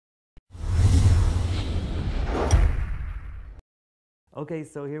Okay,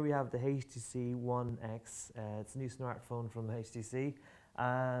 so here we have the HTC One X. It's a new smartphone from HTC,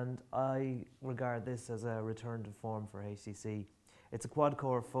 and I regard this as a return to form for HTC. It's a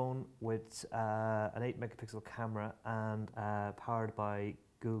quad-core phone with an 8 megapixel camera and powered by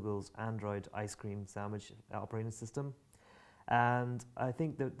Google's Android ice cream sandwich operating system. And I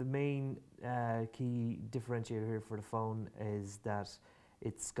think that the main key differentiator here for the phone is that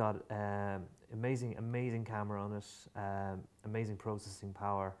it's got amazing camera on it, amazing processing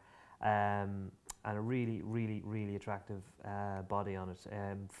power, and a really attractive body on it.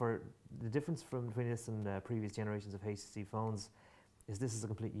 For the difference between this and previous generations of HTC phones is this is a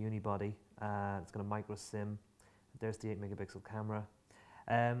complete unibody. It's got a micro SIM. There's the 8 megapixel camera.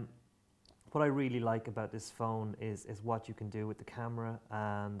 What I really like about this phone is what you can do with the camera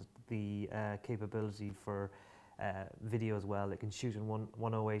and the capability for video as well. It can shoot in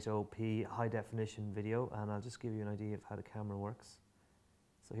 1080p high definition video, and I'll just give you an idea of how the camera works.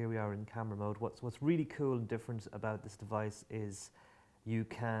 So here we are in camera mode. What's really cool and different about this device is you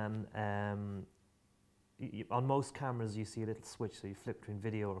can, on most cameras you see a little switch, so you flip between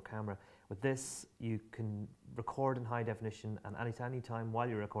video or camera. With this you can record in high definition, and any time while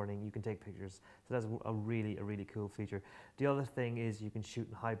you're recording you can take pictures. So that's a really cool feature. The other thing is you can shoot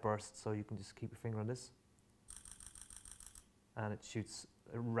in high bursts, so you can just keep your finger on this and it shoots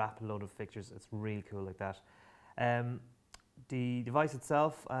a rapid load of pictures. It's really cool like that. The device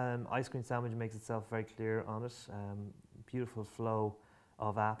itself, ice cream sandwich makes itself very clear on it. Beautiful flow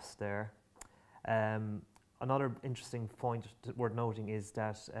of apps there. Another interesting point worth noting is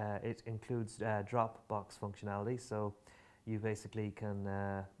that it includes Dropbox functionality, so you basically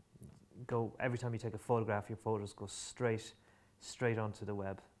can go, every time you take a photograph, your photos go straight onto the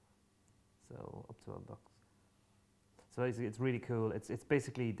web. So up to a box. So it's really cool. It's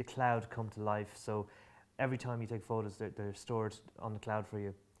basically the cloud come to life. So every time you take photos, they're stored on the cloud for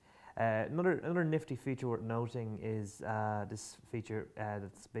you. Another nifty feature worth noting is this feature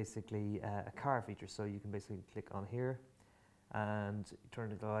that's basically a car feature. So you can basically click on here and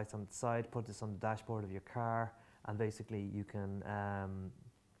turn the device on the side, put this on the dashboard of your car, and basically you can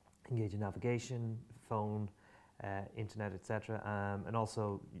engage in navigation, phone, internet, etc. And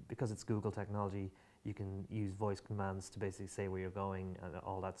also, because it's Google technology, you can use voice commands to basically say where you're going and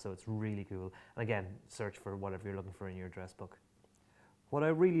all that, so it's really cool. And again, search for whatever you're looking for in your address book. What I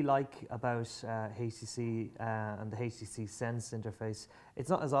really like about HTC and the HTC Sense interface,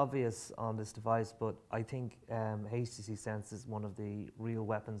 it's not as obvious on this device, but I think HTC Sense is one of the real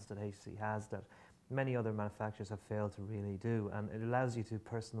weapons that HTC has that many other manufacturers have failed to really do, and it allows you to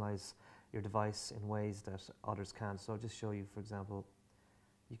personalize your device in ways that others can't. So I'll just show you, for example,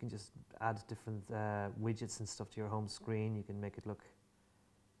 you can just add different widgets and stuff to your home screen. You can make it look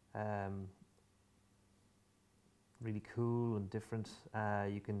really cool and different.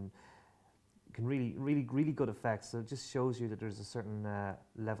 You can really good effects. So it just shows you that there's a certain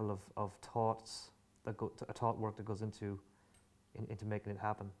level of thoughts that thought work that goes into making it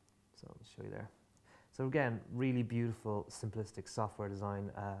happen. So I'll show you there. So again, really beautiful, simplistic software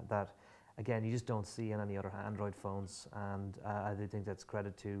design that, again, you just don't see in any other Android phones, and I do think that's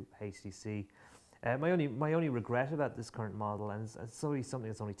credit to HTC. My only regret about this current model, and it's only something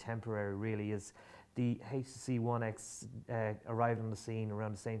that's only temporary really, is the HTC One X arrived on the scene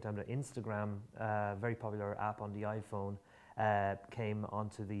around the same time that Instagram, very popular app on the iPhone, came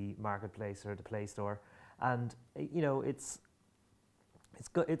onto the marketplace or the Play Store, and you know it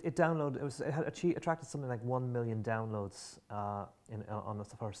attracted something like 1 million downloads on the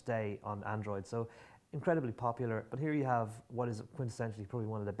first day on Android. So incredibly popular. But here you have what is quintessentially probably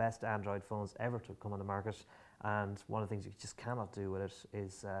one of the best Android phones ever to come on the market. And one of the things you just cannot do with it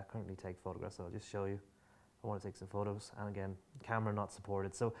is currently take photographs. So I'll just show you. I want to take some photos, and again, camera not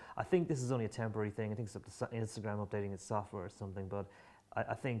supported. So I think this is only a temporary thing. I think it's up to Instagram updating its software or something. But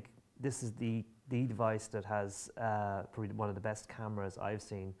I think this is the device that has probably one of the best cameras I've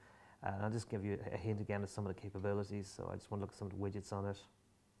seen. And I'll just give you a hint again of some of the capabilities. So I just want to look at some of the widgets on it.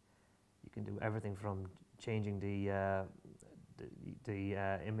 You can do everything from changing the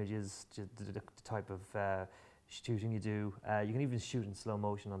images to the type of shooting you do. You can even shoot in slow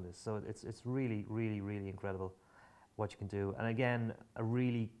motion on this. So it's really incredible what you can do. And again, a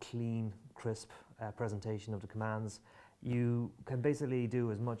really clean, crisp presentation of the commands. You can basically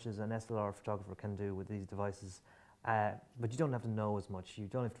do as much as an SLR photographer can do with these devices, but you don't have to know as much. You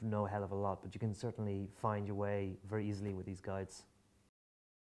don't have to know a hell of a lot, but you can certainly find your way very easily with these guides.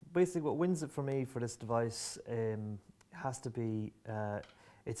 Basically, what wins it for me for this device has to be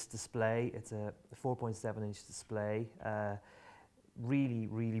its display. It's a 4.7-inch display. really,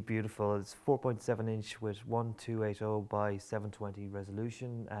 really beautiful. It's 4.7 inch with 1280 by 720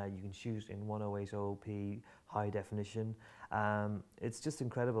 resolution. You can shoot in 1080p high definition. It's just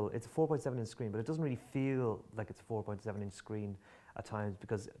incredible. It's a 4.7 inch screen, but it doesn't really feel like it's a 4.7 inch screen at times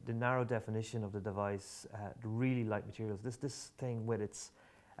because the narrow definition of the device, the really light materials. This thing with its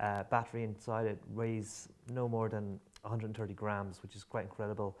battery inside it weighs no more than 130 grams, which is quite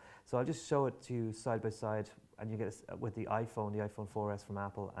incredible. So I'll just show it to you side by side, and you get with the iPhone 4S from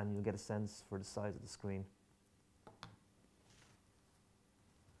Apple, and you'll get a sense for the size of the screen.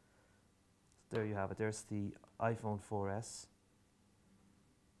 So there you have it. There's the iPhone 4S,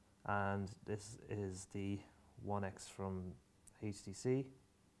 and this is the One X from HTC.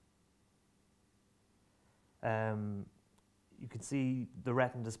 You can see the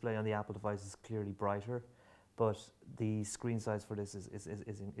Retina display on the Apple device is clearly brighter, but the screen size for this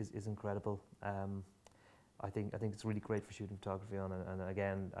is incredible. I think it's really great for shooting photography on, and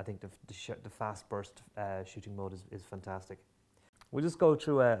again, I think the fast burst shooting mode is fantastic. We'll just go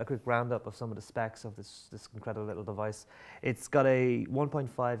through a quick roundup of some of the specs of this incredible little device. It's got a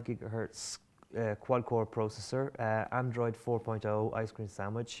 1.5 gigahertz quad-core processor, Android 4.0 ice cream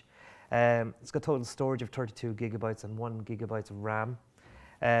sandwich. It's got total storage of 32 gigabytes and 1 gigabyte of RAM.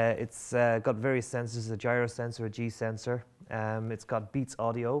 It's got various sensors, a gyro sensor, a G sensor. It's got Beats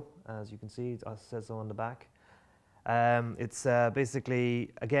audio, as you can see, it says so on the back. It's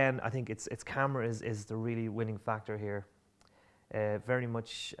basically, again, I think its camera is the really winning factor here. Very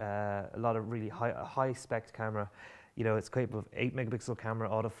much a lot of really high spec camera. You know, it's capable of 8 megapixel camera,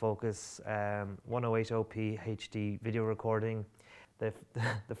 autofocus, 1080p HD video recording.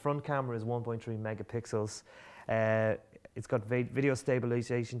 The front camera is 1.3 megapixels. It's got video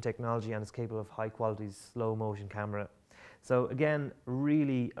stabilization technology, and it's capable of high quality slow motion camera. So again, a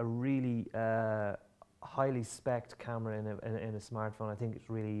really highly spec'd camera in a smartphone. I think it's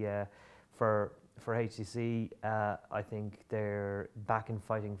really for HTC. I think they're back in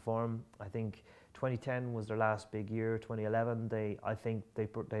fighting form. I think 2010 was their last big year. 2011, I think they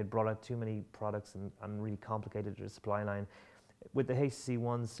brought out too many products and really complicated their supply line. With the HTC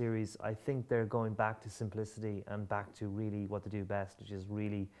One series, I think they're going back to simplicity and back to really what they do best, which is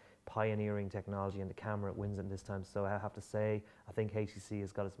really pioneering technology, and the camera wins it this time. So I have to say, I think HTC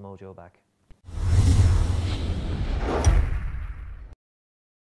has got its mojo back.